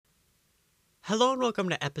Hello and welcome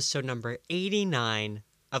to episode number 89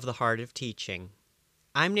 of The Heart of Teaching.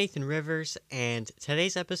 I'm Nathan Rivers, and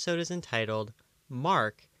today's episode is entitled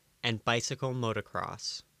Mark and Bicycle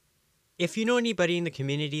Motocross. If you know anybody in the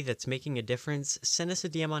community that's making a difference, send us a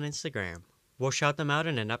DM on Instagram. We'll shout them out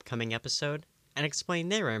in an upcoming episode and explain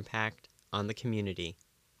their impact on the community.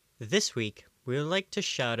 This week, we would like to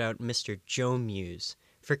shout out Mr. Joe Muse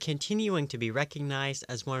for continuing to be recognized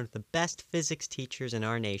as one of the best physics teachers in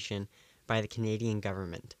our nation by the Canadian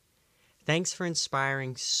government. Thanks for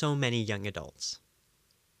inspiring so many young adults.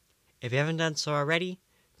 If you haven't done so already,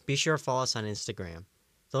 be sure to follow us on Instagram.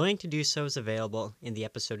 The link to do so is available in the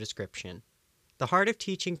episode description. The Heart of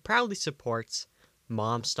Teaching proudly supports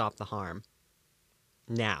Mom Stop the Harm.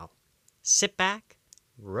 Now, sit back,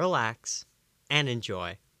 relax, and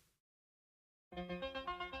enjoy.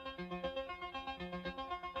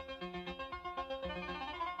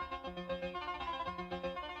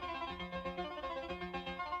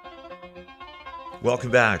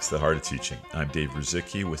 Welcome back to The Heart of Teaching. I'm Dave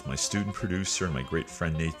Ruzycki with my student producer and my great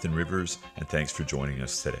friend Nathan Rivers, and thanks for joining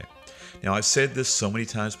us today. Now, I've said this so many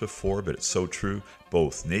times before, but it's so true.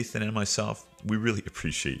 Both Nathan and myself, we really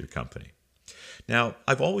appreciate your company. Now,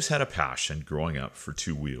 I've always had a passion growing up for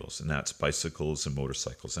two wheels, and that's bicycles and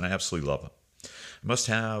motorcycles, and I absolutely love them. I must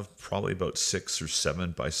have probably about 6 or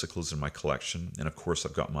 7 bicycles in my collection, and of course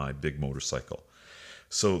I've got my big motorcycle.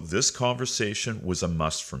 So this conversation was a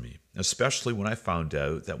must for me, especially when I found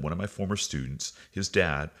out that one of my former students, his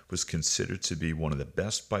dad, was considered to be one of the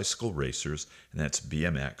best bicycle racers, and that's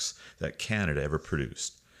BMX, that Canada ever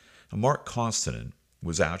produced. Now, Mark Kaustinen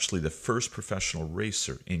was actually the first professional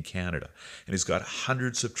racer in Canada, and he's got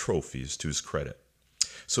hundreds of trophies to his credit.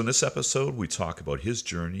 So in this episode, we talk about his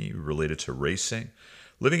journey related to racing,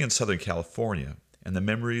 living in Southern California, and the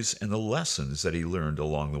memories and the lessons that he learned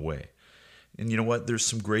along the way. And you know what? There's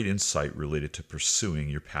some great insight related to pursuing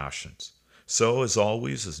your passions. So, as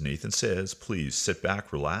always, as Nathan says, please sit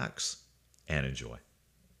back, relax, and enjoy.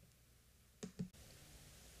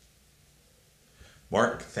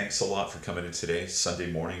 Mark, thanks a lot for coming in today,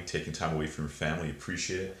 Sunday morning, taking time away from your family.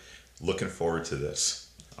 Appreciate it. Looking forward to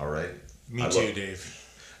this. All right? Me too, Dave.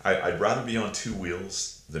 I'd rather be on 2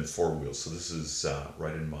 wheels than 4 wheels. So this is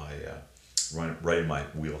right in my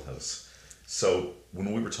wheelhouse. So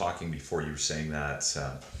when we were talking before, you were saying that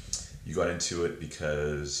you got into it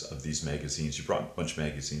because of these magazines. You brought a bunch of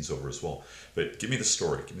magazines over as well. But give me the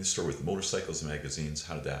story. Give me the story with motorcycles and magazines.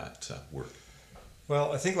 How did that work?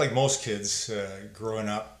 Well, I think like most kids growing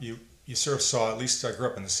up, you sort of saw, at least I grew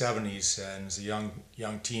up in the 70s, and as a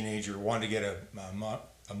young teenager, wanted to get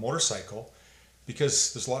a motorcycle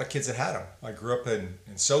because there's a lot of kids that had them. I grew up in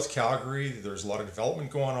South Calgary. There's a lot of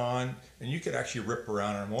development going on, and you could actually rip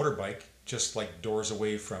around on a motorbike just like doors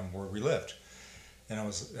away from where we lived. And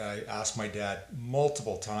I asked my dad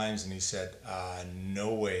multiple times, and he said,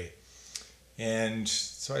 no way. And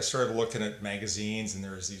so I started looking at magazines, and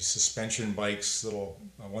there's these suspension bikes, little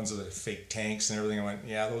ones with the fake tanks and everything. I went,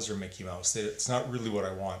 yeah, those are Mickey Mouse. It's not really what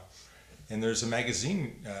I want. And there's a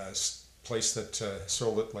magazine place that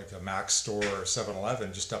sold it like a Mac store or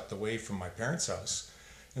 7-Eleven just up the way from my parents' house,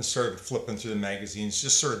 and started flipping through the magazines.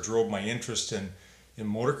 Just sort of drove my interest in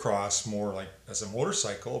motocross more like as a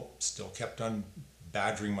motorcycle. Still kept on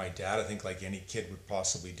badgering my dad, I think, like any kid would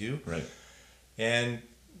possibly do. Right. And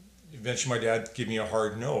eventually my dad gave me a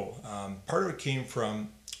hard no. Part of it came from,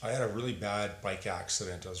 I had a really bad bike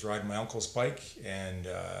accident. I was riding my uncle's bike, and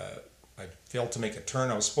I failed to make a turn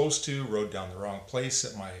I was supposed to, rode down the wrong place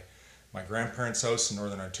at my grandparents' house in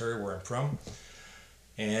Northern Ontario, where I'm from.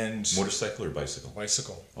 And Motorcycle or bicycle?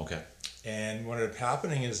 Bicycle. Okay. And what ended up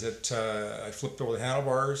happening is that I flipped over the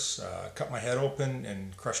handlebars, cut my head open,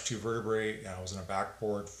 and crushed 2 vertebrae. And I was on a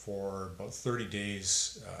backboard for about 30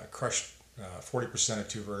 days, crushed 40% of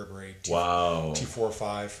 2 vertebrae, Wow.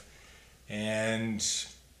 T4-5. And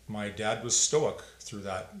my dad was stoic through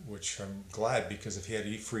that, which I'm glad, because if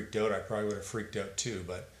he freaked out, I probably would have freaked out too.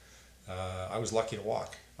 But I was lucky to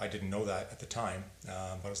walk. I didn't know that at the time,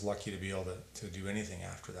 but I was lucky to be able to do anything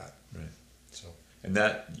after that. Right. So. And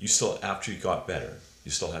that, you still, after you got better,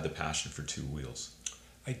 you still had the passion for 2 wheels.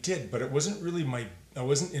 I did, but it wasn't really I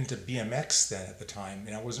wasn't into BMX then at the time,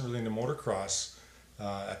 and I wasn't really into motocross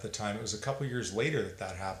at the time. It was a couple years later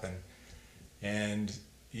that happened. And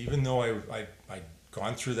even though I'd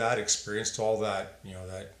gone through that, experienced all that,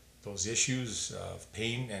 those issues of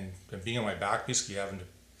pain and being on my back, basically having to,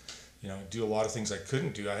 do a lot of things I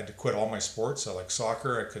couldn't do. I had to quit all my sports. I like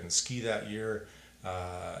soccer. I couldn't ski that year.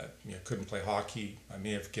 Couldn't play hockey. I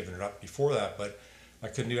may have given it up before that, but I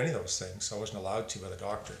couldn't do any of those things. So I wasn't allowed to by the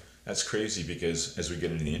doctor. That's crazy, because as we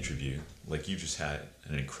get into the interview, like, you just had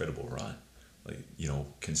an incredible run. like,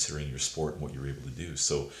 considering your sport and what you were able to do.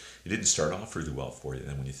 So it didn't start off really well for you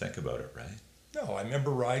then when you think about it, right? No, I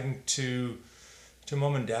remember riding to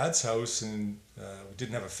Mom and Dad's house, and we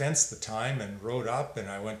didn't have a fence at the time, and rode up, and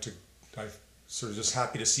I sort of just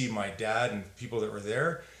happy to see my dad and people that were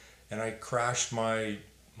there, and I crashed my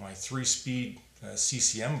 3-speed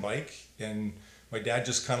CCM bike, and my dad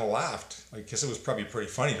just kind of laughed. I guess it was probably pretty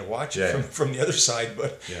funny to watch it from the other side,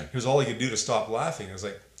 but it was all he could do to stop laughing. I was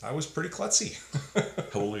like, I was pretty klutzy.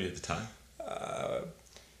 How old were you at the time?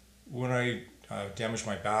 When I damaged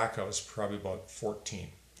my back, I was probably about 13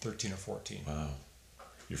 or 14. Wow.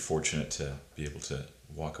 You're fortunate to be able to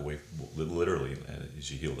walk away, literally, as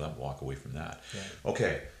you healed up, walk away from that. Yeah.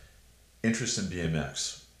 Okay, interest in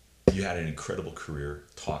BMX. You had an incredible career.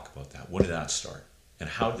 Talk about that. When did that start? And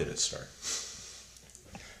how did it start?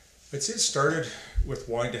 I'd say it started with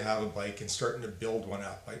wanting to have a bike and starting to build one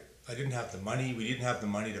up. I didn't have the money. We didn't have the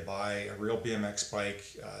money to buy a real BMX bike.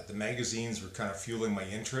 The magazines were kind of fueling my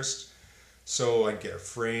interest. So I'd get a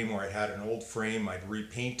frame, or I had an old frame, I'd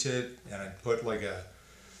repaint it, and I'd put like a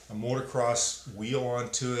motocross wheel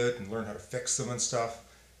onto it and learn how to fix them and stuff,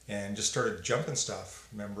 and just started jumping stuff.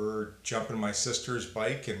 Remember jumping my sister's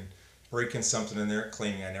bike and breaking something in there,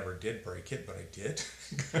 claiming I never did break it, but I did.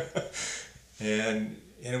 and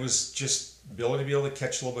it was just ability to be able to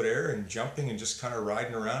catch a little bit of air and jumping and just kind of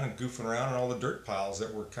riding around and goofing around on all the dirt piles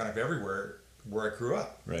that were kind of everywhere where I grew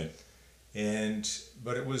up. Right.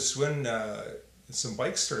 But it was when some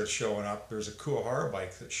bikes started showing up. There was a Kuwahara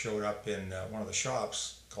bike that showed up in one of the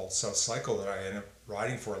shops called South Cycle that I ended up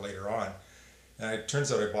riding for later on. And it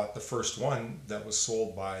turns out I bought the first one that was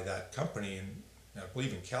sold by that company, I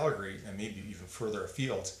believe in Calgary, and maybe even further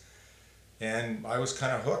afield. And I was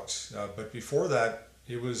kind of hooked. But before that,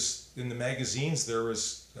 it was in the magazines, there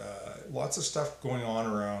was lots of stuff going on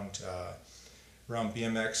around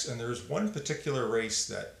BMX, and there was one particular race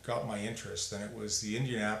that got my interest, and it was the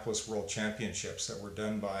Indianapolis World Championships that were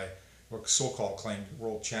done by, or so-called claimed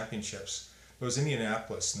World Championships. It was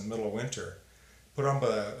Indianapolis in the middle of winter, put on by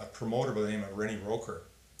a promoter by the name of Rennie Roker.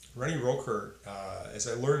 Rennie Roker, as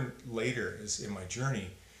I learned later in my journey,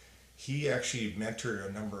 he actually mentored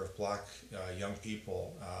a number of black young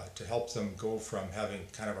people to help them go from having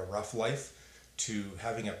kind of a rough life to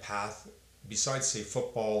having a path besides, say,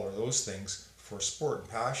 football or those things, for sport and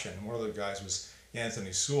passion. One of the guys was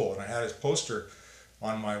Anthony Sewell, and I had his poster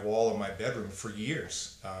on my wall in my bedroom for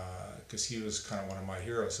years because he was kind of one of my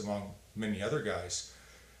heroes among many other guys.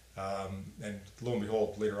 And lo and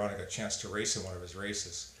behold, later on I got a chance to race in one of his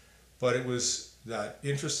races. But it was that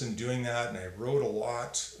interest in doing that, and I rode a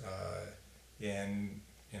lot, and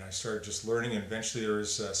I started just learning, and eventually there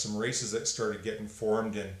was some races that started getting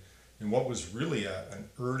formed in what was really an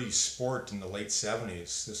early sport in the late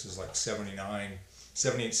 70s. This is like 78,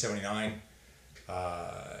 79,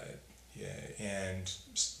 and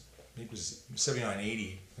it was 79,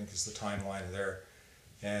 80, I think is the timeline there.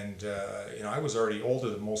 And I was already older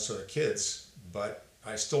than most of the kids, but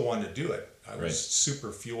I still wanted to do it. I was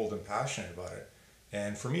super fueled and passionate about it.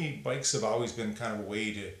 And for me, bikes have always been kind of a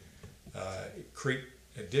way to create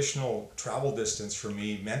additional travel distance for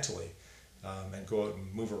me mentally, and go out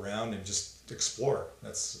and move around and just explore.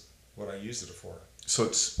 That's what I used it for.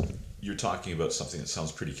 So you're talking about something that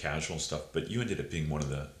sounds pretty casual and stuff, but you ended up being one of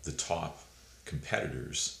the top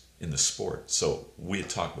competitors in the sport. So we had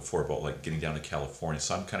talked before about like getting down to California.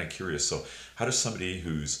 So I'm kind of curious. So how does somebody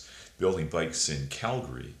who's building bikes in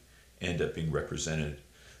Calgary end up being represented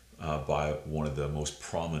by one of the most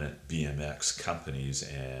prominent BMX companies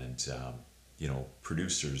and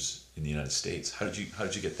producers in the United States? How did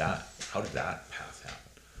you get that? How did that path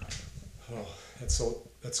happen? Oh,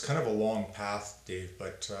 that's kind of a long path, Dave.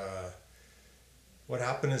 But what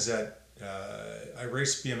happened is that I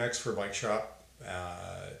raced BMX for a bike shop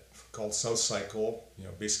called South Cycle.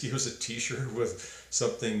 Basically it was a T-shirt with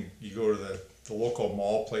something. You go to the local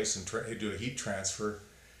mall place and do a heat transfer,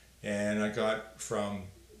 and I got from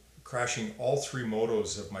crashing all 3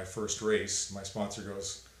 motos of my first race. My sponsor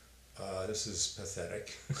goes, "This is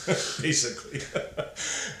pathetic," basically.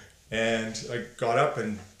 And I got up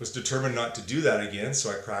and was determined not to do that again. So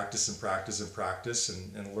I practiced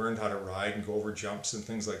and learned how to ride and go over jumps and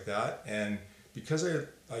things like that. And because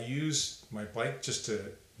I used my bike just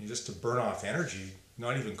to burn off energy,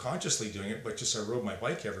 not even consciously doing it, but just I rode my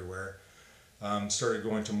bike everywhere. Started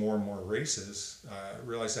going to more and more races.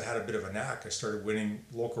 Realized I had a bit of a knack. I started winning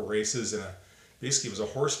local races basically it was a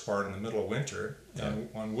horse barn in the middle of winter,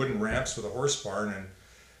 on wooden ramps with a horse barn, and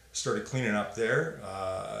started cleaning up there.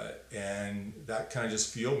 And that kind of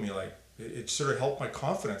just fueled me. Like it sort of helped my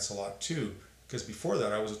confidence a lot too, because before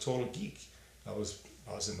that I was a total geek. I was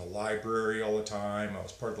I was in the library all the time. I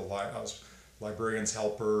was part of the I was librarian's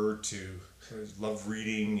helper. I loved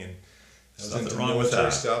reading, and I was into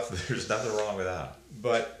military stuff. There's nothing wrong with that.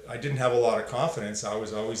 But I didn't have a lot of confidence. I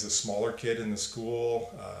was always the smaller kid in the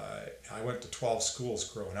school. I went to 12 schools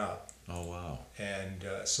growing up. Oh, wow. And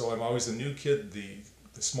so I'm always the new kid, the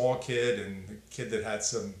small kid, and the kid that had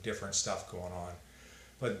some different stuff going on.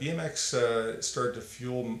 But BMX started to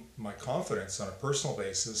fuel my confidence on a personal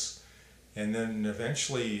basis. And then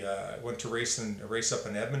eventually I went to race up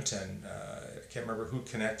in Edmonton. I can't remember who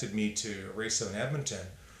connected me to a race up in Edmonton.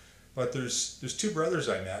 But there's two brothers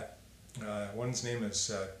I met. One's name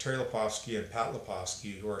is Terry Lepovsky and Pat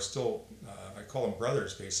Lepovsky, who are still, I call them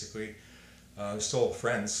brothers basically. They're still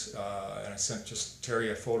friends. And I sent just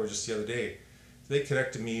Terry a photo just the other day. They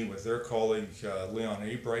connected me with their colleague Leon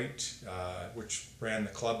Abright, which ran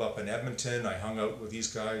the club up in Edmonton. I hung out with these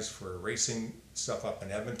guys for racing stuff up in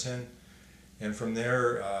Edmonton. And from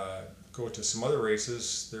there, go to some other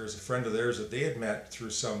races. There's a friend of theirs that they had met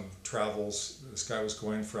through some travels. This guy was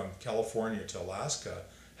going from California to Alaska,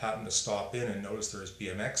 happened to stop in and noticed there was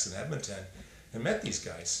BMX in Edmonton, and met these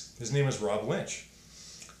guys. His name is Rob Lynch.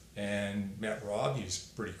 And met Rob, he was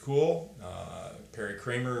pretty cool. Perry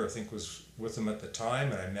Kramer, I think, was with him at the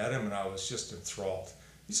time, and I met him, and I was just enthralled.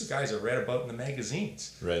 These are guys I read about in the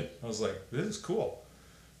magazines. Right. I was like, this is cool.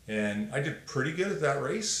 And I did pretty good at that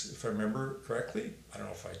race, if I remember correctly. I don't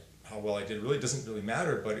know how well I did. Really doesn't really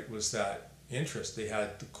matter, but it was that interest. They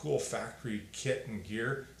had the cool factory kit and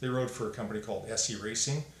gear. They rode for a company called SE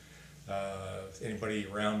Racing. If anybody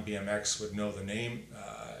around BMX would know the name.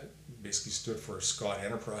 Basically stood for Scott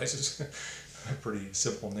Enterprises. A pretty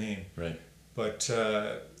simple name. Right. But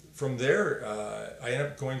from there, I ended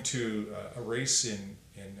up going to a race in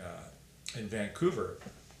Vancouver.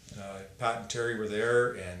 Pat and Terry were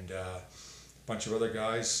there, and a bunch of other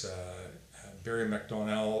guys. Barry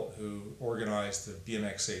McDonnell, who organized the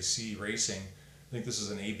BMXAC racing. I think this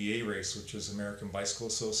is an ABA race, which is American Bicycle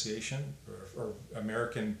Association, or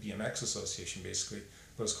American BMX Association, basically,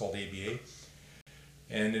 but it's called ABA.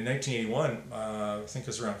 And in 1981, I think it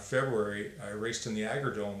was around February, I raced in the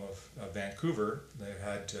Agrodome of Vancouver. They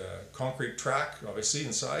had concrete track, obviously,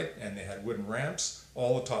 inside, and they had wooden ramps.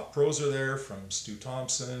 All the top pros are there, from Stu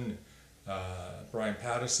Thompson, Brian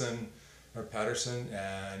Patterson,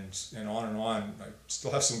 and on and on. I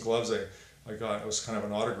still have some gloves I got. I was kind of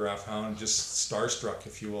an autograph hound, just starstruck,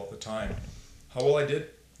 if you will, at the time. How well I did?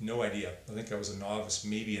 No idea. I think I was a novice,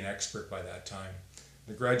 maybe an expert by that time.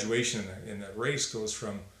 The graduation in the race goes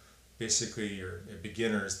from basically your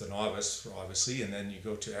beginner is the novice, obviously, and then you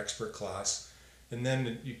go to expert class, and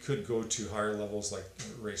then you could go to higher levels like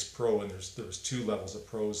race pro, and there was 2 levels of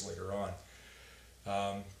pros later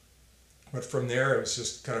on. But from there, it was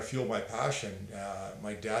just kind of fueled my passion.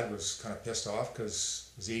 My dad was kind of pissed off because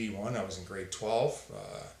it was 81, I was in grade 12,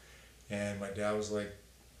 and my dad was like,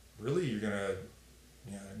 really, you're going to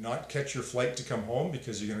not catch your flight to come home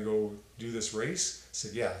because you're going to go do this race? I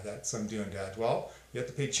said, yeah, that's what I'm doing, Dad. Well, you have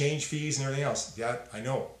to pay change fees and everything else. Dad, I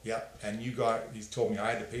know. Yep. And he told me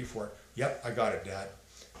I had to pay for it. Yep, I got it, Dad.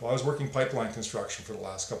 Well, I was working pipeline construction for the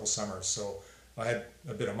last couple summers, so I had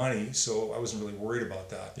a bit of money, so I wasn't really worried about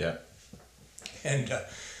that. Yeah. And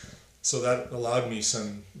so that allowed me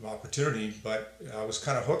some opportunity, but I was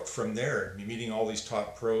kind of hooked from there, meeting all these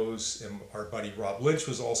top pros. And our buddy Rob Lynch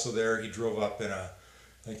was also there. He drove up in I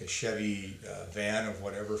think a Chevy van of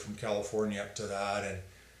whatever from California up to that,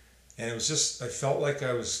 and it was just, I felt like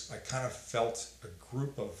I kind of felt a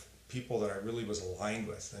group of people that I really was aligned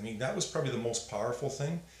with. I mean, that was probably the most powerful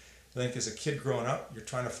thing. I think as a kid growing up, you're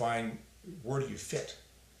trying to find, where do you fit?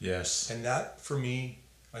 Yes. And that for me,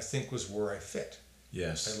 I think, was where I fit.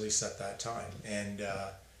 Yes. At least at that time. And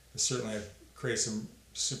certainly I've created some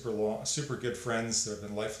super good friends that have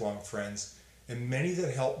been lifelong friends, and many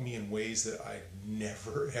that helped me in ways that I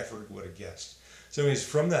never, ever would have guessed. So anyways,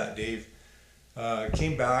 from that, Dave,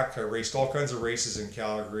 came back, I raced all kinds of races in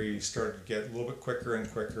Calgary, started to get a little bit quicker and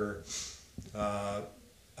quicker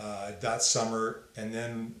that summer, and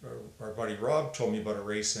then our buddy Rob told me about a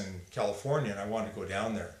race in California, and I wanted to go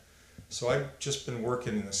down there. So I'd just been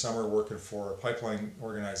working in the summer, working for a pipeline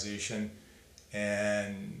organization,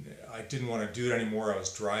 and I didn't want to do it anymore. I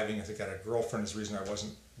was driving. I think I had a girlfriend, is the reason I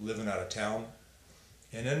wasn't living out of town.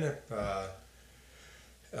 And ended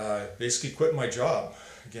up basically quitting my job.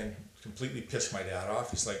 Again, completely pissed my dad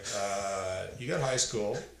off. He's like, you got high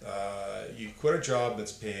school, you quit a job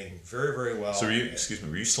that's paying very, very well. So were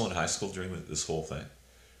you still in high school during this whole thing?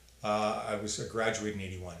 I was graduating in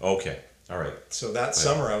 81. Okay, all right. So that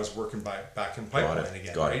summer I was working back in pipeline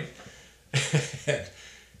again, right?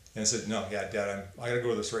 And I said, no, yeah, Dad, I got to go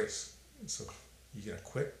to this race. So you gonna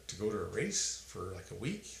quit to go to a race for like a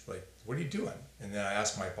week? Like, what are you doing? And then I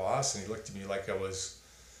asked my boss, and he looked at me like I was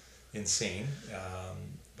insane.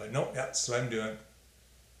 But no, that's what I'm doing.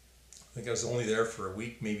 I think I was only there for a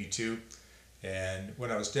week, maybe two. And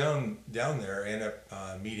when I was down there, I ended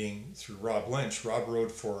up meeting through Rob Lynch. Rob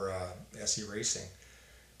rode for SE Racing,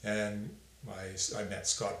 and I met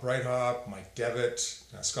Scott Breithaupt, Mike Devitt.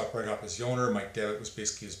 Scott Breithaupt is the owner. Mike Devitt was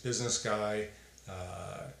basically his business guy,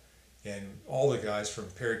 and all the guys from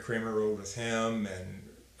Perry Kramer rode with him. And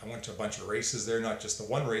I went to a bunch of races there, not just the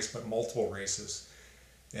one race, but multiple races.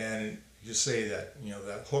 And you say that, you know,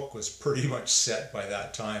 that hook was pretty much set by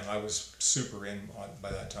that time. I was super in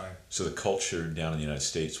by that time. So the culture down in the United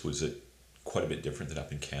States, was it quite a bit different than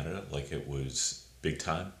up in Canada? Like, it was big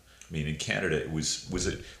time? I mean, in Canada, was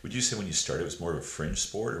it, would you say when you started, it was more of a fringe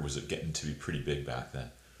sport, or was it getting to be pretty big back then?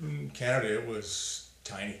 In Canada, it was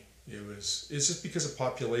tiny. It's just because of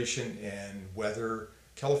population and weather.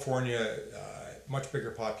 California, much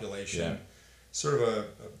bigger population. Yeah.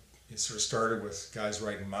 It sort of started with guys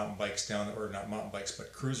riding mountain bikes down, or not mountain bikes,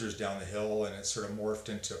 but cruisers down the hill, and it sort of morphed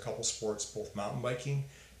into a couple sports, both mountain biking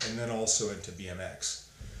and then also into BMX.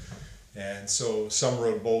 And so some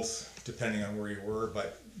rode both, depending on where you were,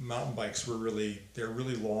 but mountain bikes were they're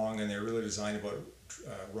really long, and they're really designed about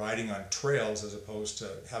riding on trails as opposed to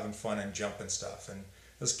having fun and jumping stuff. And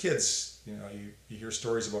as kids, you know, you hear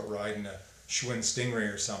stories about riding a Schwinn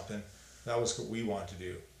Stingray or something. That was what we wanted to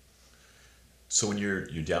do. So when you're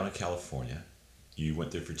down in California, you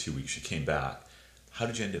went there for 2 weeks, you came back. How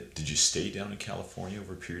did you end up, did you stay down in California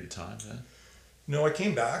over a period of time then? No, I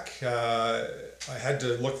came back. I had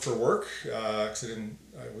to look for work because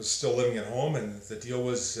I was still living at home, and the deal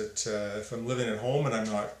was that if I'm living at home and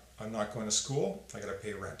I'm not going to school, I got to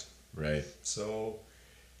pay rent. Right. So,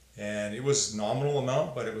 and it was nominal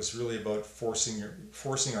amount, but it was really about forcing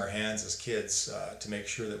our hands as kids to make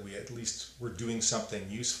sure that we at least were doing something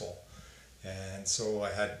useful. And so I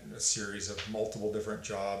had a series of multiple different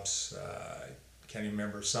jobs. I can't even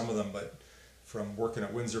remember some of them, but from working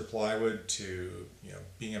at Windsor Plywood to, you know,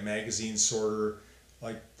 being a magazine sorter,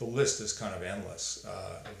 like the list is kind of endless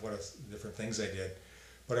of what different things I did.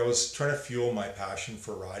 But I was trying to fuel my passion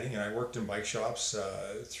for riding, and I worked in bike shops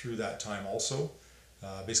through that time also.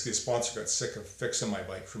 Basically, a sponsor got sick of fixing my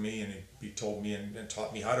bike for me, and he told me and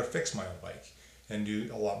taught me how to fix my own bike and do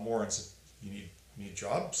a lot more, and said, you need a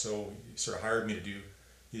job. So he sort of hired me to do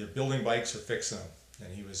either building bikes or fixing them,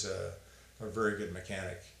 and he was a very good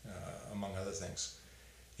mechanic, among other things.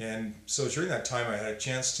 And so during that time, I had a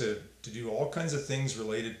chance to do all kinds of things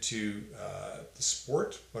related to the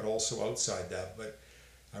sport, but also outside that. But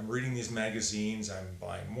I'm reading these magazines, I'm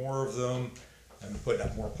buying more of them, I'm putting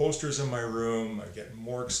up more posters in my room, I'm getting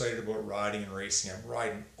more excited about riding and racing. I'm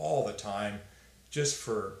riding all the time just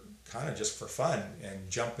for fun, and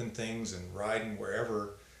jumping things and riding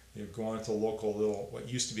wherever. You know, going to the local little, what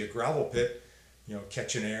used to be a gravel pit, you know,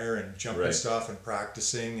 catching air and jumping Right. stuff and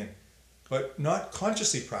practicing, but not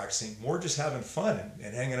consciously practicing, more just having fun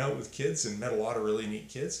and hanging out with kids, and met a lot of really neat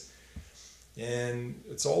kids. And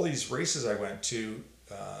it's all these races I went to,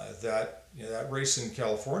 that race in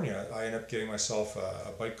California, I ended up getting myself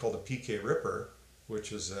a bike called a PK Ripper,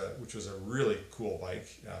 which was a really cool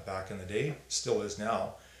bike back in the day, still is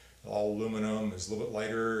now. All aluminum, is a little bit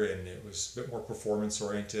lighter, and it was a bit more performance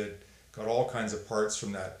oriented. Got all kinds of parts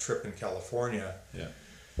from that trip in California. Yeah.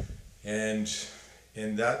 And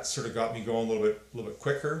that sort of got me going a little bit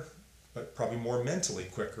quicker, but probably more mentally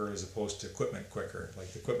quicker as opposed to equipment quicker.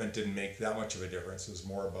 Like, the equipment didn't make that much of a difference. It was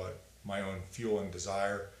more about my own fuel and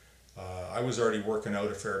desire. I was already working out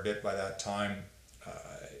a fair bit by that time,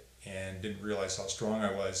 and didn't realize how strong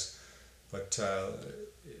I was, but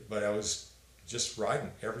I was just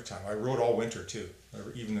riding every time. I rode all winter too,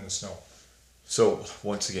 even in the snow. So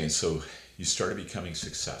once again, so you started becoming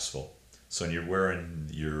successful. So you're wearing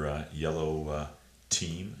your yellow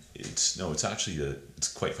team. It's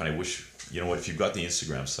quite funny. I wish, you know what, if you've got the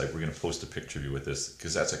Instagram site, we're going to post a picture of you with this,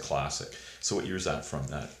 because that's a classic. So what year is that from,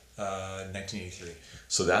 that? 1983.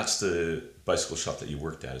 So that's the bicycle shop that you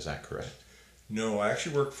worked at, is that correct? No, I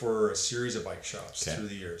actually worked for a series of bike shops Okay. through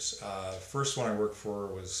the years. First one I worked for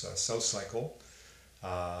was South Cycle,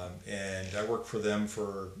 and I worked for them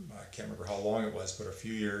for, I can't remember how long it was, but a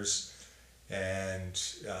few years. And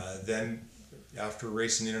then after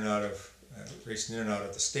racing in and out of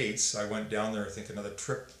the States, I went down there. I think another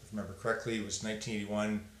trip, if I remember correctly, it was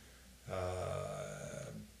 1981.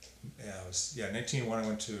 1981. I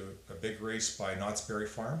went to a big race by Knott's Berry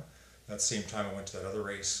Farm. That same time I went to that other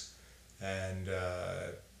race, and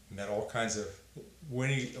met all kinds of,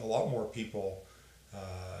 winning a lot more people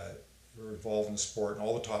were involved in the sport, and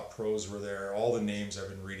all the top pros were there, all the names I've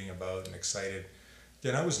been reading about and excited.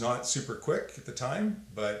 Then I was not super quick at the time,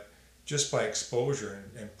 but just by exposure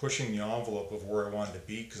and pushing the envelope of where I wanted to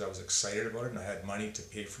be, because I was excited about it and I had money to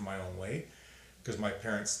pay for my own way, because my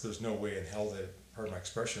parents, there's no way in hell that, pardon my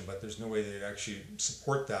expression, but there's no way they'd actually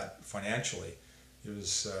support that financially. It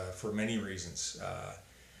was for many reasons.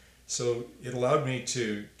 So it allowed me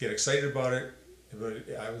to get excited about it, but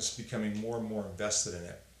I was becoming more and more invested in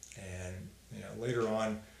it. And later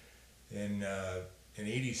on in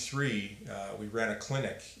 '83, we ran a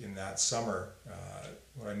clinic in that summer.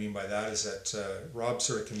 What I mean by that is that Rob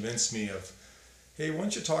sort of convinced me of, hey, why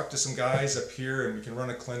don't you talk to some guys up here and we can run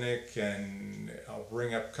a clinic, and I'll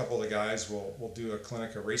bring up a couple of the guys, we'll do a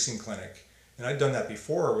clinic, a racing clinic. And I'd done that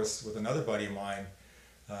before with another buddy of mine,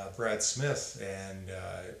 Brad Smith, and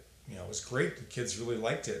it was great. The kids really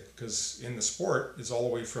liked it, because in the sport, it's all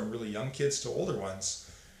the way from really young kids to older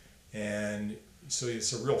ones. And so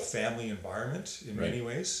it's a real family environment in many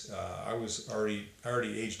ways. I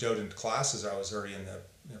already aged out into classes. I was already in the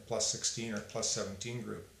plus 16 or plus 17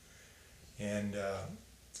 group. And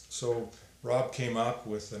so Rob came up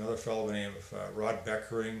with another fellow by the name of Rod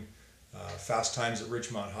Beckering. Fast Times at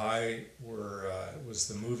Ridgemont High was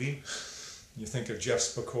the movie. You think of Jeff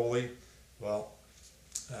Spicoli. Well,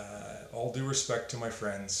 all due respect to my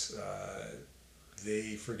friends,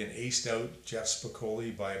 they friggin' aced out Jeff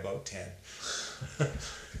Spicoli by about 10.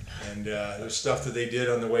 And there's stuff that they did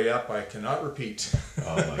on the way up I cannot repeat.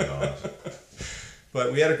 Oh my God.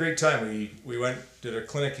 But we had a great time. We did a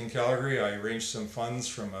clinic in Calgary. I arranged some funds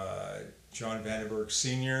from John Vandenberg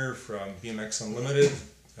Sr. from BMX Unlimited.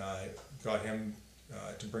 Got him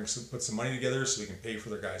to put some money together so we can pay for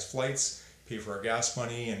their guys' flights, pay for our gas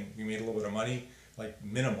money, and we made a little bit of money, like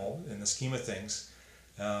minimal in the scheme of things.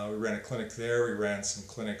 We ran a clinic there. We ran some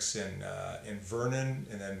clinics in Vernon,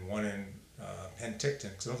 and then one in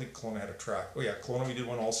Penticton, because I don't think Kelowna had a track. Oh yeah, Kelowna we did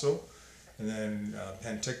one also, and then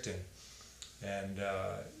Penticton, and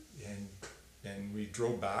we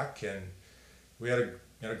drove back, and we had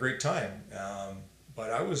a great time.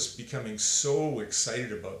 But I was becoming so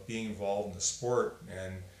excited about being involved in the sport,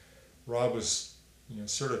 and Rob was,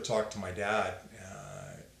 sort of talked to my dad,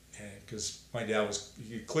 because my dad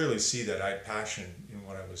you could clearly see that I had passion in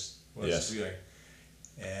what I was doing,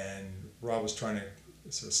 and Rob was trying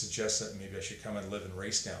to sort of suggest that maybe I should come and live and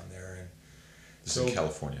race down there, and this is in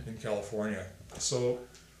California. In California, so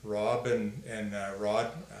Rob and Rod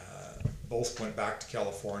both went back to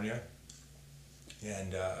California,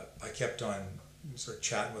 and I kept on sort of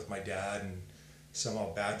chatting with my dad and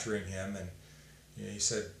somehow badgering him, and he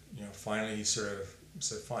said, finally he sort of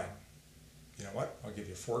said, fine, you know what, I'll give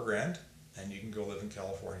you $4,000 and you can go live in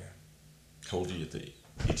California. How old are you at the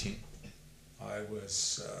 18? I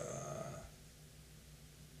was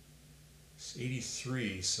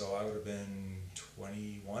 83, so I would have been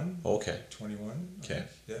 21. Okay. 21. Okay.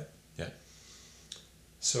 Yeah.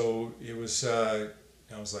 So it was, I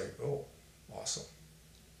was like, oh, awesome.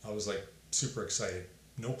 I was like super excited.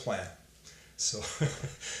 No plan. So,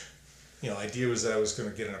 idea was that I was going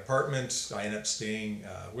to get an apartment. I ended up staying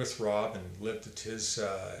with Rob and lived at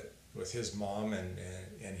with his mom and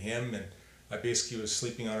him, and I basically was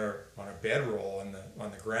sleeping on a bedroll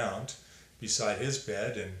on the ground beside his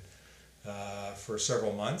bed, and for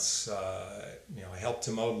several months, I helped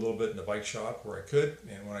him out a little bit in the bike shop where I could,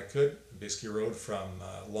 and when I could, I basically rode from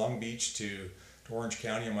Long Beach to Orange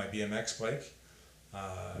County on my BMX bike.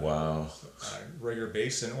 Wow. Regular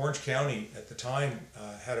base. And Orange County at the time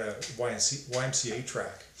had a YMCA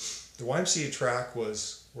track. The YMCA track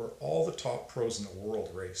was where all the top pros in the world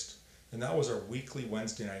raced, and that was our weekly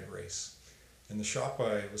Wednesday night race. And the shop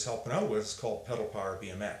I was helping out with is called Pedal Power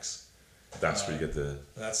BMX. That's where you get the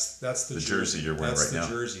the jersey you're wearing right now. That's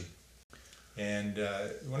the jersey. And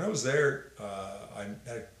when I was there,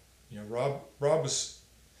 Rob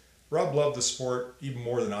loved the sport even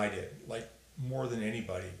more than I did, like more than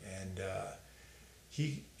anybody. And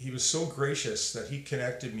he was so gracious that he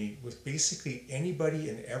connected me with basically anybody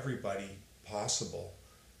and everybody possible,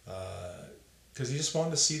 because he just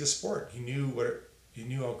wanted to see the sport. He knew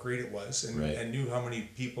how great it was, and knew how many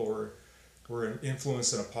people were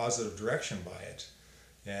influenced in a positive direction by it.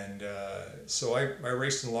 And so I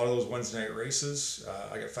raced in a lot of those Wednesday night races.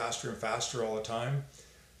 I got faster and faster all the time.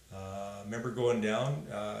 I remember going down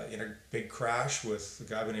in a big crash with a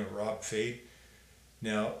guy by the name of Rob Fade.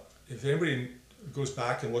 Now, if anybody goes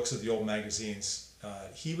back and looks at the old magazines,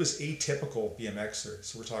 he was atypical BMXer.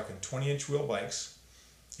 So we're talking 20-inch wheel bikes,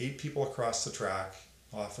 8 people across the track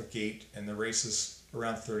off a gate, and the race is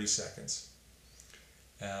around 30 seconds.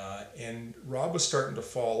 And Rob was starting to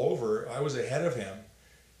fall over. I was ahead of him.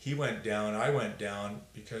 he went down, I went down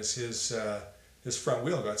because his front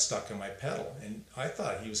wheel got stuck in my pedal, and I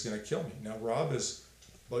thought he was going to kill me. Now Rob is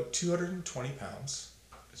about 220 pounds.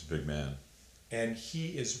 He's a big man. And he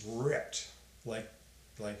is ripped, like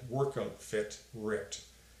workout fit, ripped.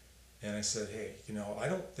 And I said, hey, I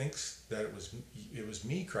don't think that it was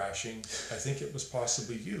me crashing. I think it was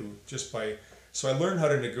possibly you. So I learned how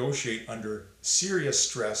to negotiate under serious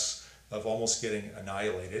stress of almost getting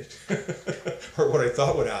annihilated, or what I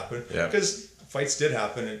thought would happen. Yeah. Because fights did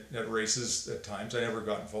happen at races at times. I never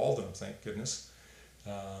got involved in them, thank goodness.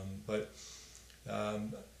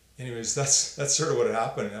 Anyways, that's sort of what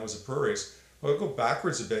happened. That was a pro race. Well, I'll go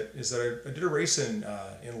backwards a bit. Is that I did a race in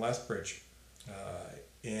Lethbridge,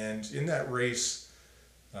 and in that race,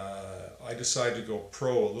 I decided to go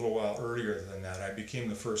pro a little while earlier than that. I became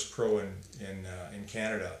the first pro in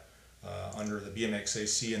Canada under the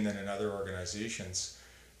BMXAC and then in other organizations,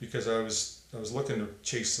 because I was looking to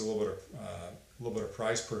chase a little bit of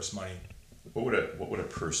prize purse money. What would a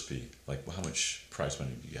purse be? Like, how much prize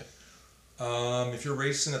money do you get? If you're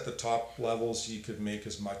racing at the top levels, you could make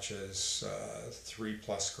as much as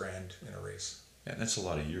 $3+ grand in a race. Yeah, that's a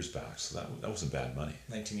lot of years back, so that wasn't bad money.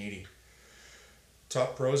 1980.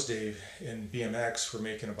 Top pros, Dave, in BMX were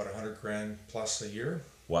making about 100 grand plus a year.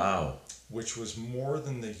 Wow. Which was more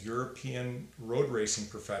than the European road racing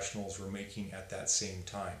professionals were making at that same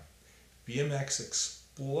time. BMX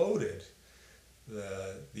exploded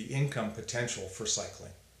the income potential for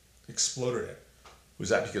cycling. Exploded it. Was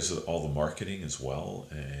that because of all the marketing as well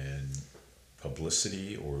and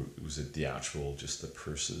publicity, or was it the actual, just the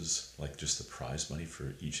purses, like just the prize money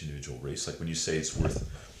for each individual race? Like when you say it's worth,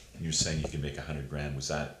 and you're saying you can make 100 grand, was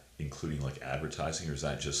that including like advertising, or is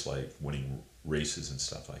that just like winning races and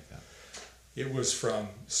stuff like that? It was from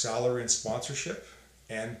salary and sponsorship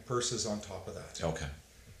and purses on top of that. Okay.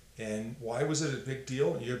 And why was it a big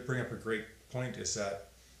deal? You bring up a great point, is that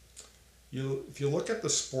if you look at the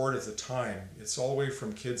sport at the time, it's all the way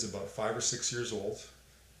from kids about 5 or 6 years old,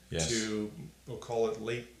 yes, to, we'll call it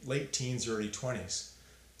late teens, early 20s.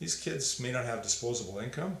 These kids may not have disposable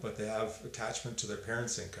income, but they have attachment to their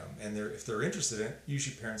parents' income. And if they're interested in it,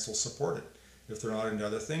 usually parents will support it. If they're not into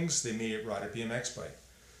other things, they may ride a BMX bike.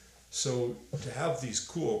 So to have these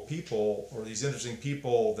cool people, or these interesting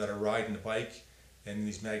people that are riding a bike in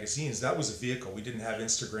these magazines, that was a vehicle. We didn't have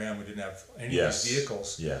Instagram, we didn't have any of these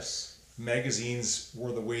vehicles. Yes. Magazines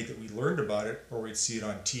were the way that we learned about it, or we'd see it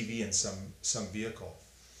on TV in some vehicle.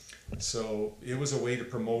 So it was a way to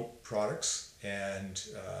promote products, and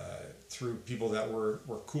through people that were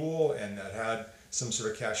cool and that had some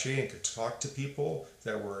sort of cachet and could talk to people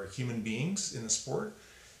that were human beings in the sport.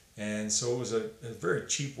 And so it was a very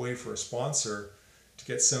cheap way for a sponsor to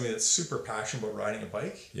get somebody that's super passionate about riding a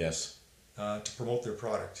bike, yes, to promote their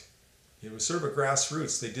product. It was sort of a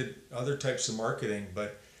grassroots. They did other types of marketing,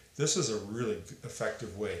 but this is a really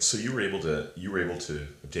effective way. So you were able to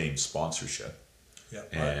obtain sponsorship, yeah,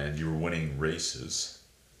 and you were winning races.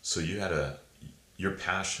 So your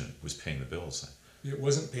passion was paying the bills then. It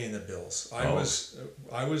wasn't paying the bills. I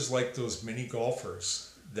was like those mini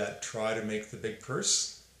golfers that try to make the big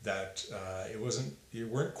purse. That you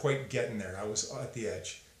weren't quite getting there. I was at the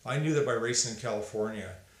edge. I knew that by racing in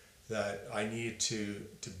California, that I needed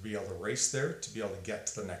to be able to race there to be able to get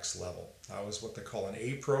to the next level. I was what they call an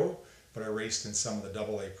A pro, but I raced in some of the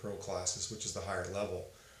AA pro classes, which is the higher level.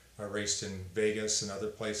 I raced in Vegas and other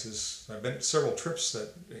places. I've been to several trips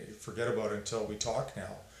that forget about until we talk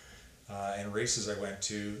now, and races I went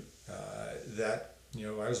to that I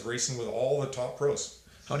was racing with all the top pros.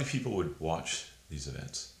 How many people would watch these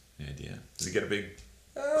events? Any idea? Does it get a big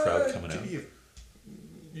crowd coming out?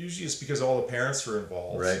 Usually it's because all the parents were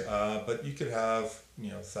involved, right? But you could have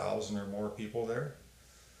 1,000 or more people there.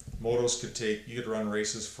 Motos you could run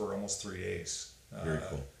races for almost 3 days. Very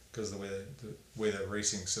cool. Because of the way the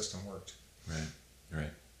racing system worked.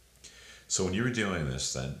 Right. So when you were doing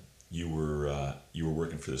this, then you were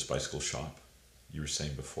working for this bicycle shop. You were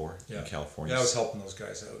saying before in California. Yeah, I was helping those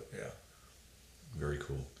guys out. Yeah. Very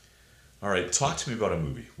cool. All right, talk to me about a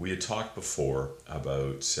movie. We had talked before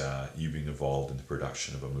about you being involved in the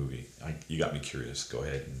production of a movie. You got me curious. Go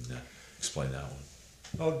ahead and explain that one.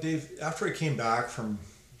 Well, Dave, after I came back from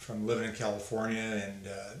living in California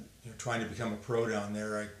and trying to become a pro down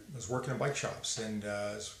there, I was working in bike shops, and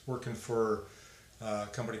I was working for a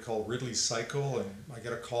company called Ridley Cycle, and I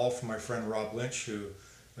got a call from my friend Rob Lynch, who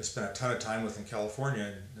I spent a ton of time with in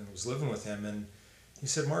California and was living with him, and he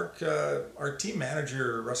said, Mark, our team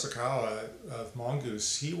manager, Ruzycki of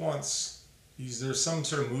Mongoose, there's some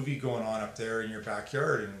sort of movie going on up there in your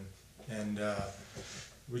backyard, and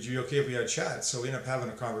would you be okay if we had a chat? So we ended up having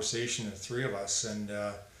a conversation, the three of us, and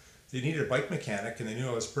they needed a bike mechanic, and they knew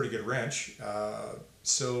I was a pretty good wrench.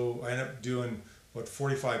 So I ended up doing about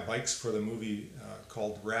 45 bikes for the movie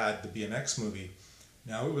called Rad, the BMX movie.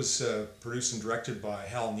 Now, it was produced and directed by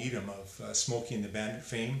Hal Needham of Smokey and the Bandit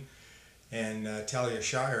fame, and Talia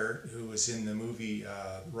Shire, who was in the movie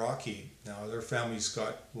Rocky. Now, their family's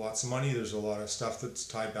got lots of money. There's a lot of stuff that's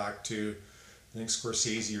tied back to, I think,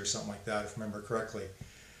 Scorsese or something like that, if I remember correctly.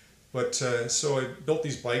 But so I built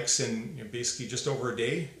these bikes in basically just over a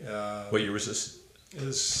day. What year was this? It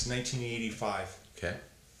was 1985. Okay.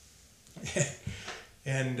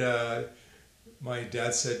 And my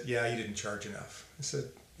dad said, yeah, you didn't charge enough. I said,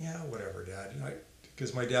 yeah, whatever, Dad.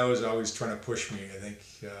 Because my dad was always trying to push me, I think,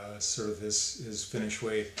 sort of his Finnish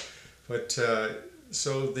way. But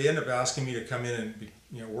so they ended up asking me to come in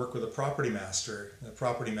and work with a property master. The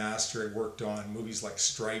property master had worked on movies like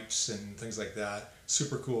Stripes and things like that.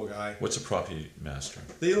 Super cool guy. What's a property master?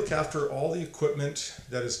 They look after all the equipment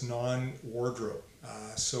that is non-wardrobe.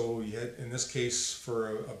 So you had, in this case,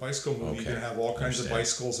 for a bicycle movie, you're going to have all kinds of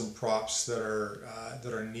bicycles and props that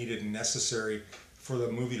are needed and necessary for the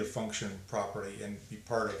movie to function properly and be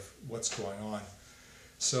part of what's going on.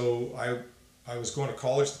 So I was going to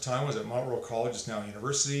college at the time. I was at Mount Royal College, it's now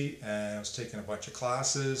university, and I was taking a bunch of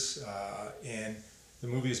classes. And the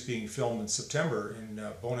movie is being filmed in September in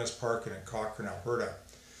Bowness Park and in Cochrane, Alberta.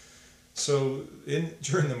 So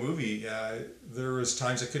during the movie, there was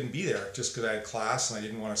times I couldn't be there just because I had class and I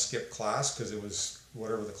didn't want to skip class because it was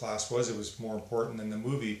whatever the class was. It was more important than the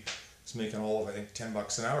movie. It's making all of, I think,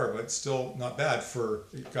 $10 an hour, but still not bad for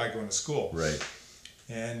a guy going to school. Right.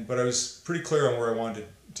 But I was pretty clear on where I wanted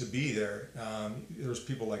to be there. There was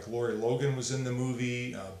people like Laurie Logan was in the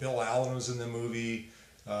movie. Bill Allen was in the movie.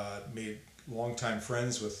 Made longtime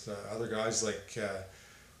friends with other guys like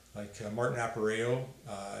Martin Appareo.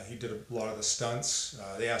 He did a lot of the stunts.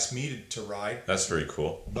 They asked me to ride. That's very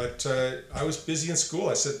cool. But I was busy in school.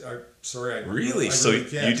 I said, sorry. Really? So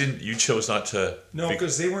you chose not to? No,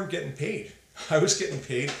 because they weren't getting paid. I was getting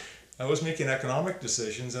paid. I was making economic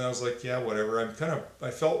decisions, and I was like, yeah, whatever. I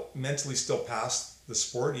felt mentally still past the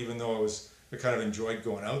sport, even though I kind of enjoyed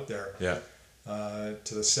going out there. Yeah.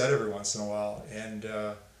 To the set every once in a while, and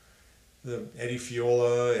the Eddie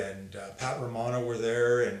Fiola and Pat Romano were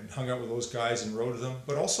there, and hung out with those guys and rode with them.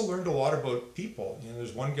 But also learned a lot about people.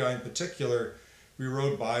 There's one guy in particular. We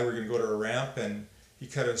rode by. We were going to go to a ramp, and he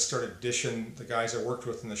kind of started dishing the guys I worked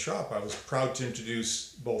with in the shop. I was proud to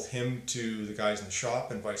introduce both him to the guys in the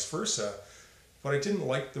shop and vice versa. But I didn't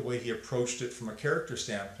like the way he approached it from a character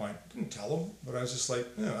standpoint. I didn't tell him, but I was just like,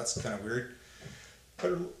 that's kind of weird.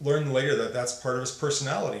 I learned later that that's part of his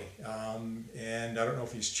personality, and I don't know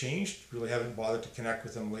if he's changed. Really haven't bothered to connect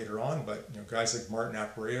with him later on, but guys like Martin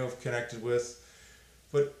Appareo I've connected with.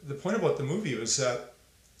 But the point about the movie was that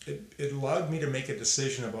it allowed me to make a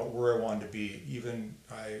decision about where I wanted to be. Even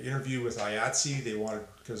I interviewed with IATSE.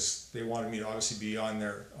 Because they wanted me to obviously be on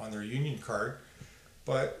their union card.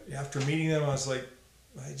 But after meeting them, I was like,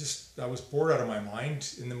 I was bored out of my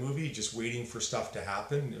mind in the movie, just waiting for stuff to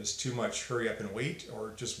happen. It was too much hurry up and wait,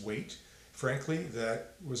 or just wait, frankly.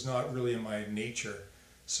 That was not really in my nature.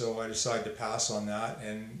 So I decided to pass on that,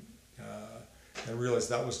 and I realized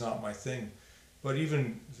that was not my thing. But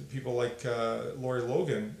even people like Laurie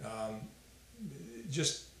Logan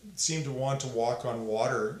just seemed to want to walk on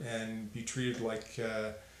water and be treated like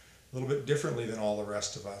a little bit differently than all the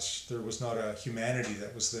rest of us. There was not a humanity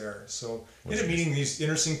that was there. So I ended up meeting these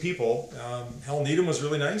interesting people. Hal Needham was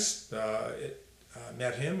really nice.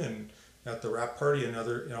 Met him and at the wrap party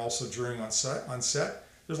and also during on set.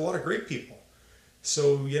 There's a lot of great people.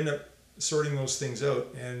 So we end up sorting those things out.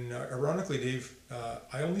 And ironically, Dave,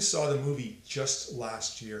 I only saw the movie just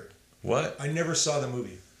last year. What? I never saw the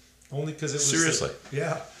movie. Only because it was... Seriously?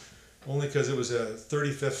 Only because it was a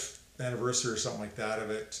 35th anniversary or something like that of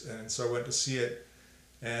it. And so I went to see it.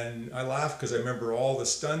 And I laughed because I remember all the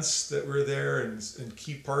stunts that were there and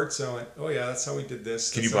key parts. And I went, oh yeah, that's how we did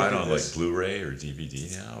this. Can you buy it on like Blu-ray or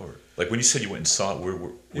DVD now? Or like when you said you went and saw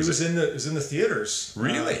it, it was in the theaters.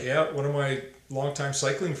 Really? Yeah. One of my longtime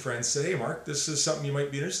cycling friends said, hey Mark, this is something you might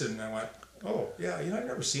be interested in. And I went, oh yeah, I've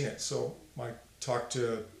never seen it. So I talked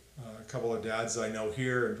to a couple of dads I know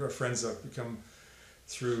here and friends I've become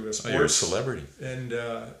through sports. Oh, you're a celebrity. And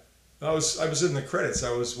I was in the credits.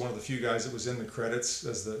 I was one of the few guys that was in the credits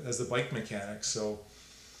as the bike mechanic. So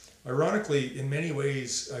ironically, in many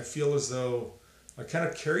ways, I feel as though I kind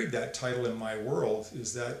of carried that title in my world,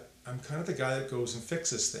 is that I'm kind of the guy that goes and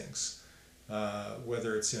fixes things,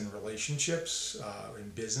 whether it's in relationships, in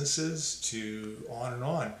businesses, to on and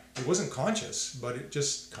on. It wasn't conscious, but it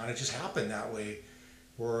just kind of just happened that way.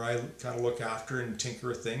 where I kind of look after and tinker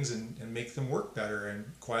with things and make them work better and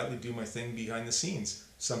quietly do my thing behind the scenes.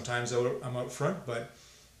 Sometimes I'm out front, but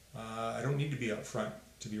I don't need to be out front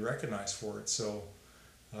to be recognized for it. So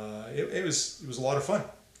it was a lot of fun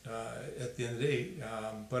at the end of the day.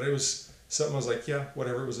 But it was something I was like, yeah,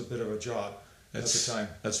 whatever. It was a bit of a job at the time.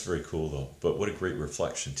 That's very cool though. But what a great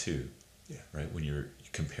reflection too. Yeah. Right, when you're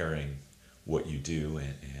comparing what you do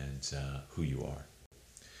and who you are.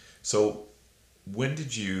 So when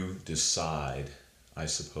did you decide, I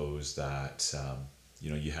suppose, that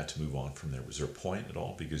you had to move on from there? Was there a point at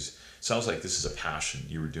all? Because it sounds like this is a passion.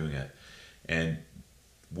 You were doing it. And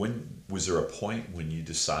when was there a point when you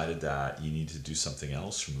decided that you needed to do something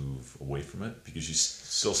else or move away from it? Because you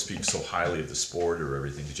still speak so highly of the sport or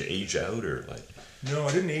everything. Did you age out or like? No,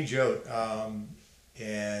 I didn't age out.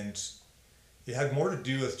 And it had more to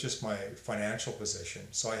do with just my financial position.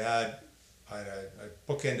 So I had a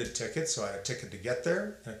bookended ticket. So I had a ticket to get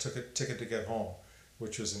there and a ticket to get home,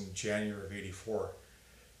 which was in January of '84.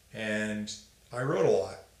 And I wrote a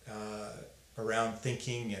lot around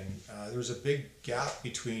thinking, and there was a big gap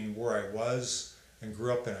between where I was and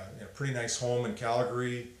grew up in a pretty nice home in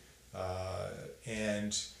Calgary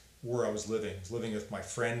and where I was living. I was living with my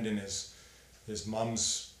friend in his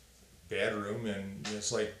mom's bedroom, and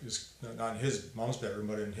it's like not in his mom's bedroom,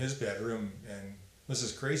 but in his bedroom. And this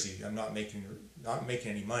is crazy. I'm not making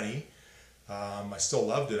any money. I still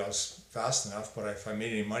loved it. I was fast enough, but if I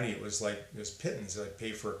made any money, it was pittance. I'd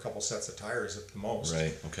pay for a couple sets of tires at the most.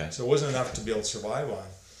 Right. Okay. So it wasn't enough to be able to survive on.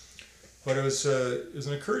 But it was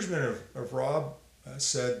an encouragement of Rob.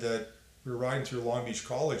 Said that we were riding through Long Beach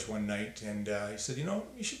College one night, and he said, you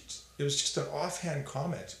should. It was just an offhand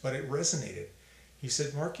comment, but it resonated. He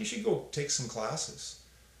said, Mark, you should go take some classes.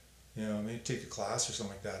 Maybe take a class or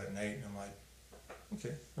something like that at night. And I'm like,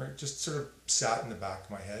 okay, right. Just sort of sat in the back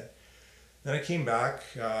of my head. Then I came back,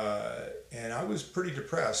 and I was pretty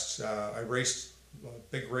depressed. I raced a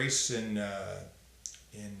big race in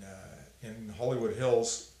Hollywood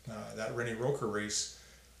Hills, that Rennie Roker race.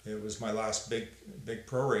 It was my last big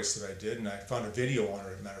pro race that I did, and I found a video on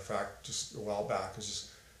it, as a matter of fact, just a while back. I was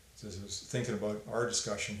thinking about our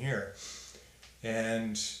discussion here,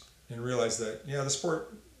 and realized that, the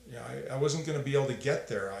sport, I wasn't going to be able to get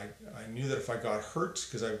there. I knew that if I got hurt,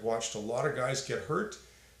 because I watched a lot of guys get hurt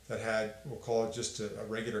that had, we'll call it just a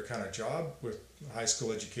regular kind of job with high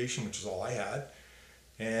school education, which is all I had.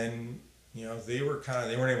 And, they weren't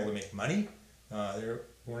able to make money. They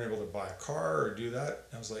weren't able to buy a car or do that.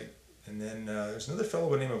 I was like, and then there's another fellow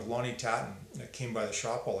by the name of Lonnie Tatton that came by the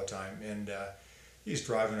shop all the time. And he's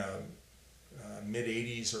driving a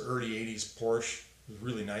mid-'80s or early '80s Porsche. It was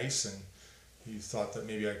really nice. And he thought that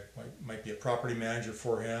maybe I might be a property manager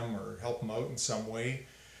for him or help him out in some way.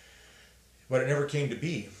 But it never came to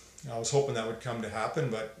be. I was hoping that would come to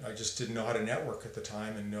happen, but I just didn't know how to network at the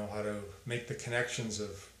time and know how to make the connections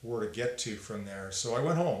of where to get to from there. So I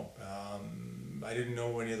went home. I didn't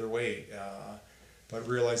know any other way, but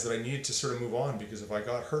realized that I needed to sort of move on, because if I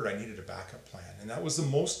got hurt, I needed a backup plan. And that was the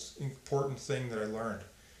most important thing that I learned,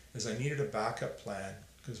 is I needed a backup plan,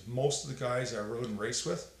 because most of the guys I rode and raced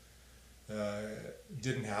with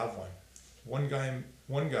didn't have one. One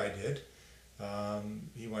guy did.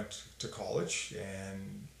 He went to college,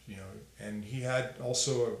 and he had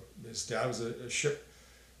also his dad was a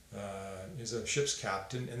ship's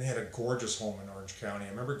captain, and they had a gorgeous home in Orange County. I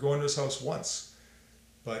remember going to his house once,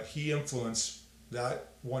 but he influenced that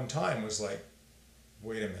one time. Was like,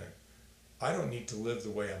 wait a minute, I don't need to live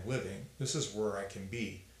the way I'm living. This is where I can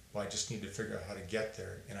be, but I just need to figure out how to get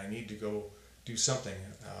there, and I need to go do something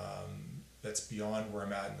that's beyond where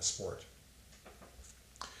I'm at in the sport.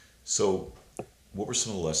 So what were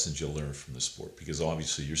some of the lessons you learned from the sport? Because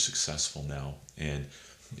obviously you're successful now, and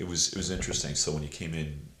it was interesting. So when you came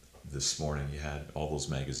in this morning, you had all those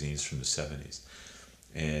magazines from the 70s,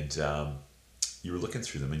 and you were looking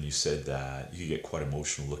through them, and you said that you get quite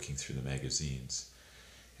emotional looking through the magazines,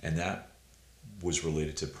 and that was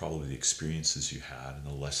related to probably the experiences you had and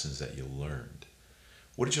the lessons that you learned.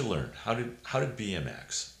 What did you learn? How did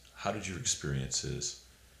BMX, how did your experiences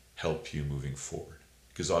help you moving forward?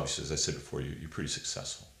 Because obviously, as I said before, you're pretty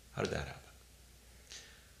successful. How did that happen?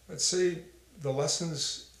 I'd say the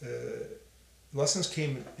lessons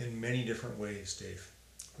came in many different ways, Dave.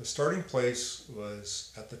 The starting place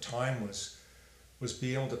was, at the time, was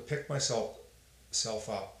being able to pick myself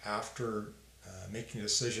up after making a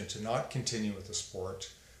decision to not continue with the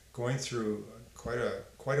sport, going through quite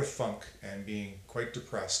a funk and being quite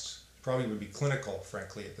depressed. Probably would be clinical,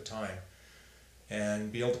 frankly, at the time.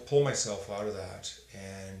 And be able to pull myself out of that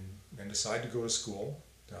and decide to go to school,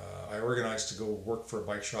 I organized to go work for a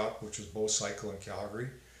bike shop, which was Bow Cycle in Calgary.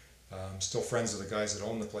 Still friends with the guys that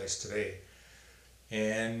own the place today.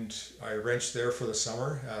 And I wrenched there for the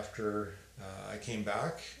summer after I came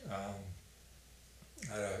back.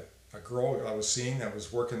 I had a girl I was seeing that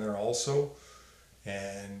was working there also.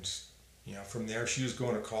 And, from there she was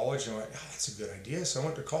going to college, and I went, oh, that's a good idea. So I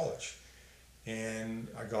went to college. And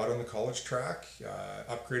I got on the college track,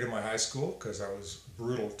 upgraded my high school because I was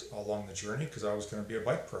brutal along the journey because I was going to be a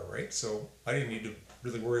bike pro, right? So I didn't need to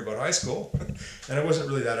really worry about high school, and I wasn't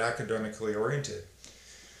really that academically oriented.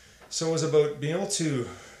 So it was about being able to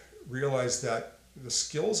realize that the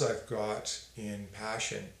skills I've got in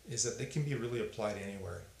passion is that they can be really applied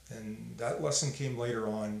anywhere. And that lesson came later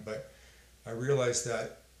on, but I realized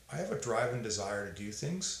that I have a drive and desire to do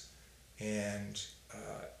things, and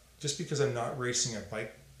just because I'm not racing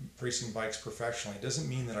bikes professionally doesn't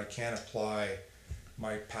mean that I can't apply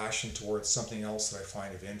my passion towards something else that I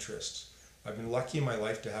find of interest. I've been lucky in my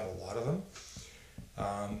life to have a lot of them,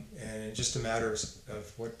 and it's just a matter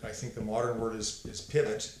of what I think the modern word is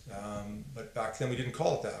pivot. But back then we didn't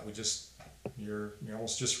call it that. You're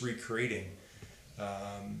almost just recreating.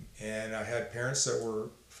 And I had parents that were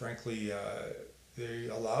frankly they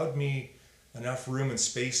allowed me enough room and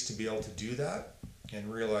space to be able to do that,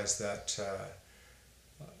 and realize that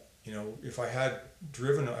if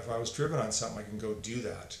I was driven on something, I can go do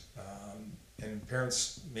that. And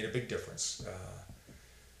parents made a big difference.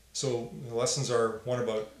 So the lessons are one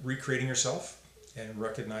about recreating yourself and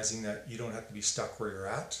recognizing that you don't have to be stuck where you're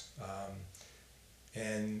at.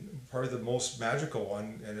 And probably the most magical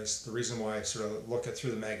one, and it's the reason why I sort of look at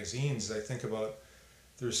through the magazines, I think about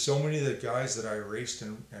there's so many of the guys that I raced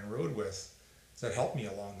and rode with that helped me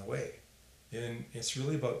along the way. And it's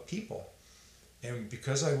really about people. And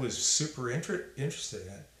because I was super interested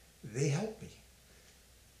in it, they helped me.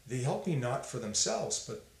 They helped me not for themselves,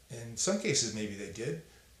 but in some cases maybe they did,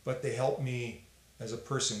 but they helped me as a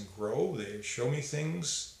person grow. They show me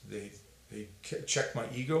things. They checked my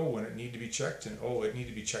ego when it needed to be checked, and it needed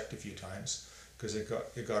to be checked a few times because it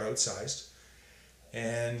got outsized.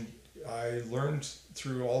 And I learned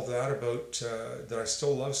through all that about that I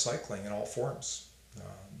still love cycling in all forms.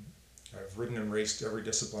 I've ridden and raced every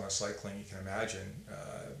discipline of cycling you can imagine,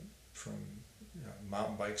 from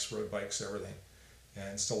mountain bikes, road bikes, everything,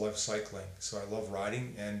 and still love cycling. So I love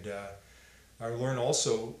riding, and I learned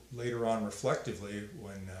also later on reflectively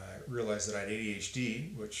when I realized that I had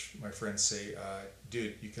ADHD, which my friends say,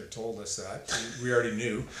 dude, you could have told us that. We already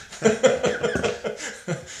knew. You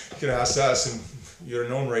could have asked us and you'd have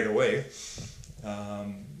known right away.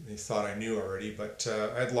 They thought I knew already, but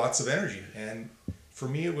I had lots of energy. And for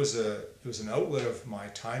me, it was an outlet of my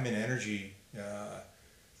time and energy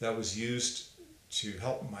that was used to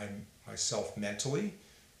help myself mentally.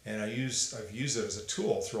 And I've used it as a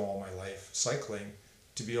tool through all my life, cycling,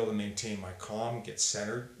 to be able to maintain my calm, get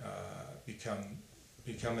centered, become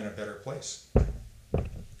in a better place.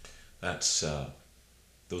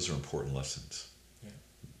 Those are important lessons. Yeah.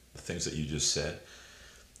 The things that you just said.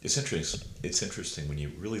 It's interesting when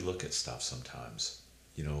you really look at stuff sometimes.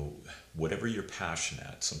 Whatever you're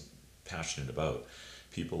passionate about,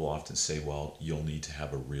 people often say, well, you'll need to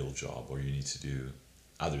have a real job, or you need to do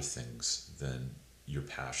other things than your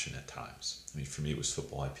passion at times. I mean, for me, it was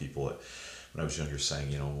football. I had people when I was younger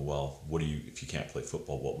saying, well, if you can't play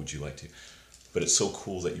football, what would you like to? But it's so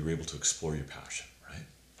cool that you're able to explore your passion, right?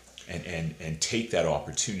 And take that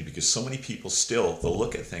opportunity, because so many people still, they'll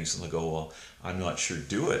look at things and they'll go, well, I'm not sure,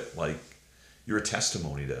 do it. Like, you're a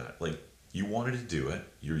testimony to that. Like, you wanted to do it,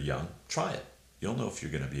 you're young, try it. You don't know if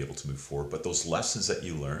you're going to be able to move forward, but those lessons that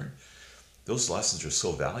you learn, those lessons are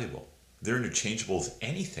so valuable. They're interchangeable with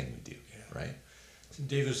anything we do, right?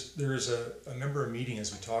 Dave, I remember a meeting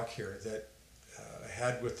as we talk here that I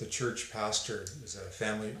had with the church pastor. It was a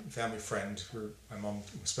family friend. My mom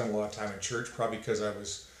spent a lot of time in church, probably because I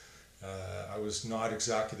was not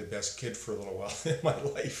exactly the best kid for a little while in my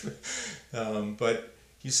life. But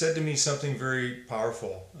he said to me something very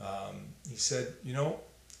powerful. He said,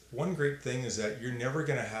 one great thing is that you're never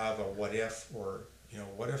going to have a what if, or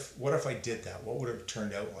what if I did that? What would it have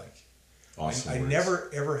turned out like? Awesome. I never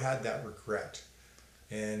ever had that regret.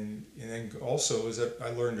 And then also is that I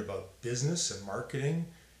learned about business and marketing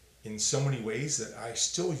in so many ways that I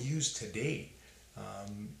still use today.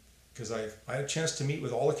 Because I had a chance to meet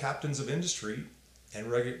with all the captains of industry,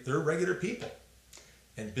 and they're regular people.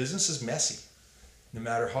 And business is messy. No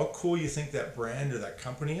matter how cool you think that brand or that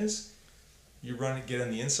company is, you get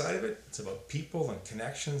on the inside of it. It's about people and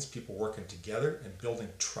connections, people working together and building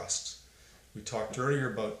trust. We talked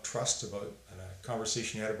earlier about trust, about a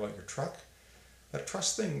conversation you had about your truck. That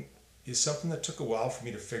trust thing is something that took a while for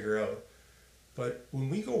me to figure out. But when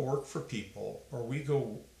we go work for people or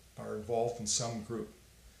are involved in some group,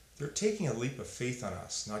 they're taking a leap of faith on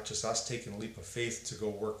us, not just us taking a leap of faith to go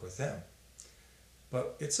work with them.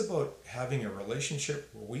 But it's about having a relationship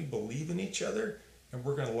where we believe in each other and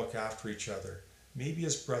we're going to look after each other, maybe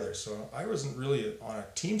as brothers. So I wasn't really on a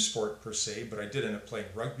team sport per se, but I did end up playing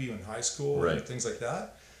rugby in high school and things like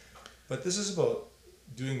that. But this is about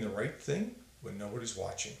doing the right thing when nobody's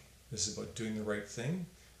watching. This is about doing the right thing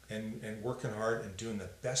and working hard and doing the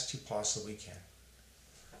best you possibly can.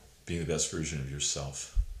 Being the best version of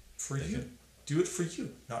yourself. For you. Do it for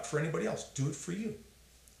you, not for anybody else. Do it for you.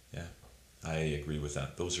 Yeah, I agree with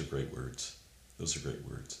that. Those are great words. Those are great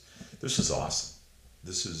words. This is awesome.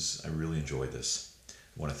 I really enjoyed this.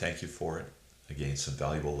 I want to thank you for it. Again, some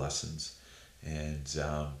valuable lessons. And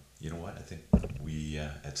you know what? I think we,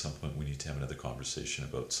 at some point, we need to have another conversation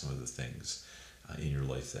about some of the things in your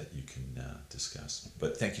life that you can discuss.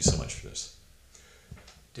 But thank you so much for this.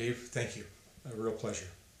 Dave, thank you. A real pleasure.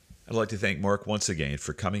 I'd like to thank Mark once again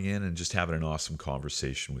for coming in and just having an awesome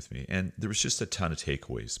conversation with me. And there was just a ton of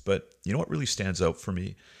takeaways. But you know what really stands out for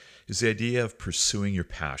me is the idea of pursuing your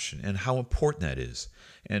passion and how important that is,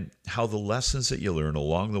 and how the lessons that you learn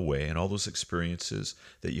along the way and all those experiences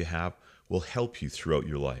that you have will help you throughout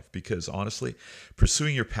your life. Because honestly,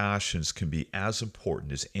 pursuing your passions can be as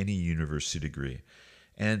important as any university degree.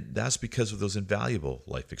 And that's because of those invaluable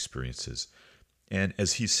life experiences. And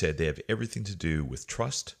as he said, they have everything to do with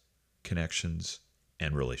trust, connections,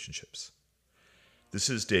 and relationships. This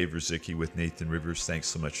is Dave Ruzycki with Nathan Rivers. Thanks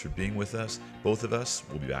so much for being with us. Both of us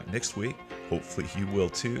will be back next week. Hopefully you will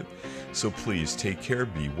too. So please take care,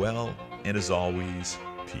 be well, and as always,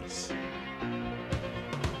 peace.